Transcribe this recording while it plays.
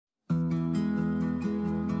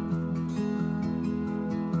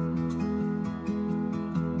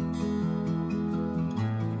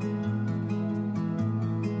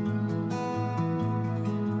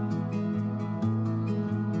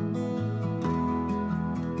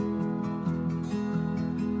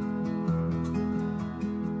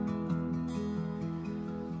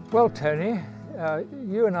Well, Tony,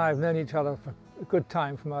 you and I have known each other for a good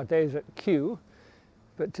time from our days at Kew,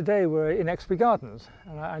 but today we're in Exbury Gardens,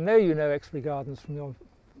 and I know you know Exbury Gardens from your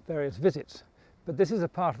various visits, but this is a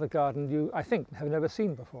part of the garden you, I think, have never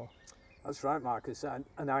seen before. That's right, Marcus,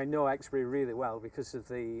 and I know Exbury really well because of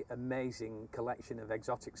the amazing collection of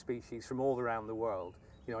exotic species from all around the world.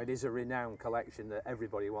 You know, it is a renowned collection that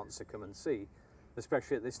everybody wants to come and see,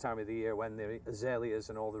 especially at this time of the year when the azaleas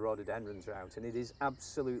and all the rhododendrons are out, and it is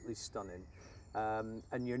absolutely stunning.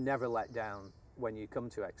 And you're never let down when you come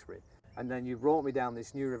to Exbury. And then you brought me down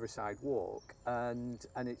this new riverside walk, and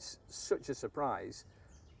it's such a surprise,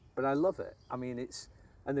 but I love it. I mean,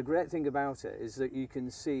 and the great thing about it is that you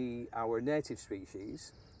can see our native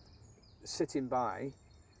species sitting by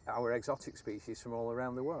our exotic species from all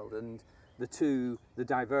around the world, and the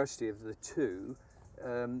diversity of the two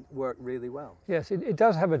work really well. Yes, it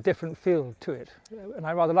does have a different feel to it, and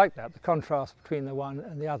I rather like that, the contrast between the one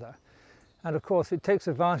and the other. And of course it takes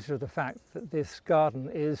advantage of the fact that this garden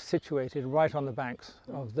is situated right on the banks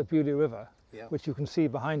of the Beaulieu River, which you can see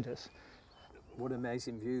behind us. What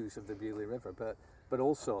amazing views of the Beaulieu River, but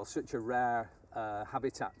also such a rare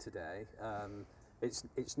habitat today.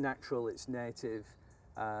 It's natural, it's native,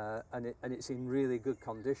 and it's in really good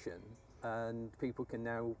condition, and people can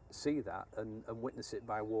now see that and witness it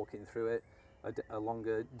by walking through it along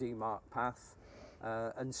a demarked path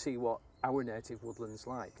and see what our native woodland's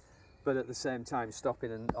like. But at the same time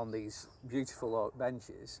stopping on these beautiful oak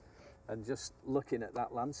benches and just looking at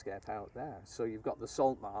that landscape out there. So you've got the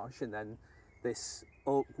salt marsh and then this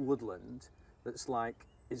oak woodland that's like,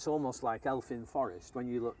 it's almost like elfin forest when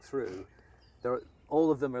you look through. All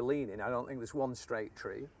of them are leaning. I don't think there's one straight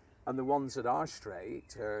tree, and the ones that are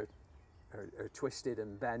straight are twisted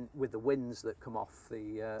and bent with the winds that come off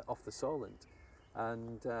the Solent.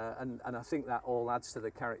 And I think that all adds to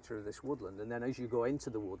the character of this woodland. And then as you go into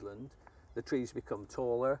the woodland, the trees become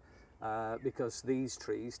taller because these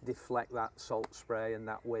trees deflect that salt spray and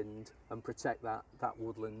that wind and protect that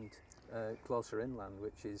woodland closer inland,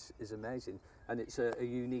 which is amazing. And it's a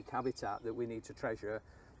unique habitat that we need to treasure,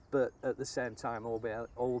 but at the same time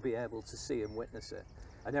all be able to see and witness it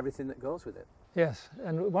and everything that goes with it. Yes,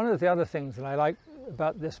 and one of the other things that I like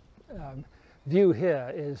about this view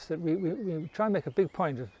here is that we try and make a big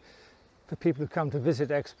point for people who come to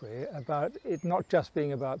visit Exbury about it not just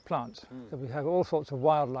being about plants. That we have all sorts of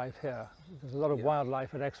wildlife here. There's a lot of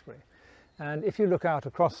wildlife at Exbury, and if you look out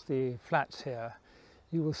across the flats here,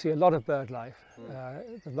 you will see a lot of bird life.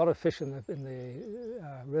 There's a lot of fish in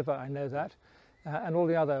the river, I know that, and all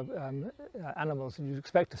the other animals that you'd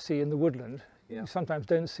expect to see in the woodland. You sometimes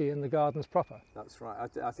don't see in the gardens proper. That's right.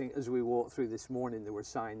 I think as we walked through this morning, there were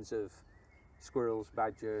signs of squirrels,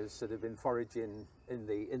 badgers that have been foraging in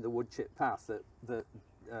the wood chip path that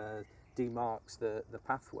demarks the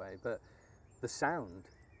pathway. But the sound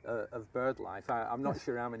of bird life, I'm not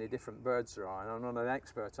sure how many different birds there are, and I'm not an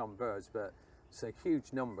expert on birds, but it's a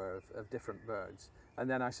huge number of different birds. And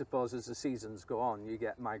then I suppose as the seasons go on, you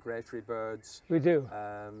get migratory birds. We do.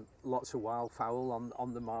 Lots of wildfowl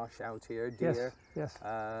on the marsh out here, deer. Yes.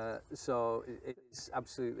 So it's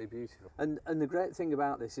absolutely beautiful. And the great thing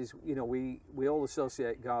about this is, you know, we all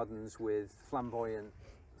associate gardens with flamboyant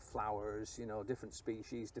flowers, you know, different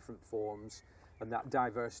species, different forms, and that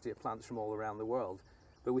diversity of plants from all around the world.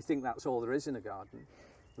 But we think that's all there is in a garden.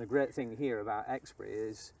 And the great thing here about Exbury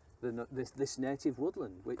is this native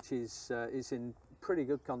woodland, which is in pretty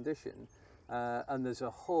good condition, and there's a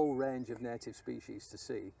whole range of native species to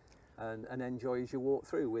see and enjoy as you walk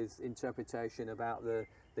through, with interpretation about the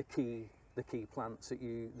key plants that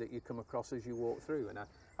you come across as you walk through. And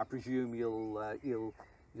I presume you'll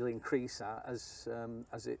increase that as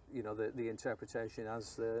it, you know, the interpretation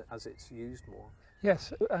as it's used more.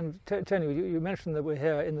 Yes, and Tony, you mentioned that we're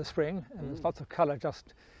here in the spring, and there's lots of colour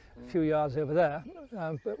just a few yards over there,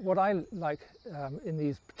 but what I like in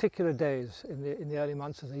these particular days in the early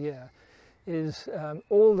months of the year is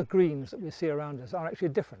all the greens that we see around us are actually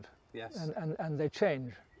different. Yes. And they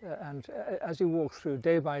change, and as you walk through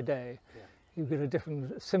day by day, you get a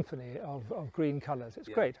different symphony of green colours. It's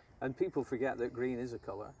great. And people forget that green is a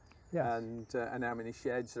colour. Yes. And how many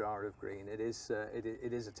shades there are of green. It is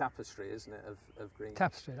a tapestry, isn't it, of green?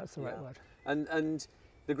 Tapestry, that's the right word. And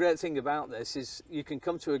the great thing about this is you can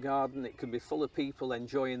come to a garden, it can be full of people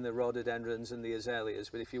enjoying the rhododendrons and the azaleas,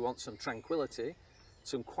 but if you want some tranquility,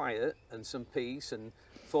 some quiet and some peace and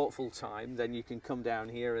thoughtful time, then you can come down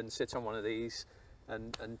here and sit on one of these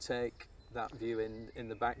and take that view in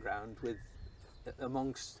the background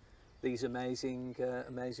amongst these amazing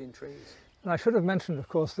trees. And I should have mentioned, of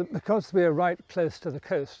course, that because we are right close to the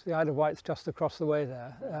coast, the Isle of Wight's just across the way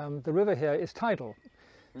there, the river here is tidal.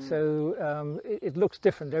 So it looks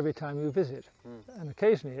different every time you visit. And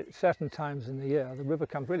occasionally, at certain times in the year, the river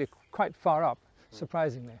comes really quite far up,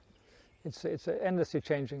 surprisingly. It's an endlessly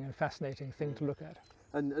changing and fascinating thing to look at.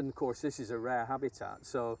 And of course, this is a rare habitat.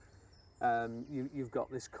 So you've got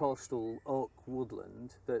this coastal oak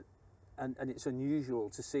woodland that, and it's unusual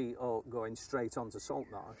to see oak going straight onto salt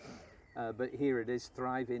marsh, but here it is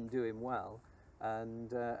thriving, doing well.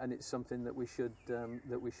 And it's something that we should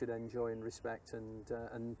enjoy and respect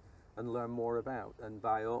and learn more about. And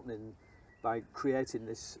by creating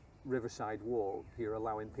this riverside walk, you're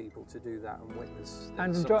allowing people to do that and witness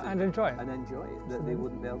and enjoy it that they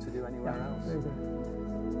wouldn't be able to do anywhere else. Very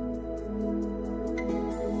good.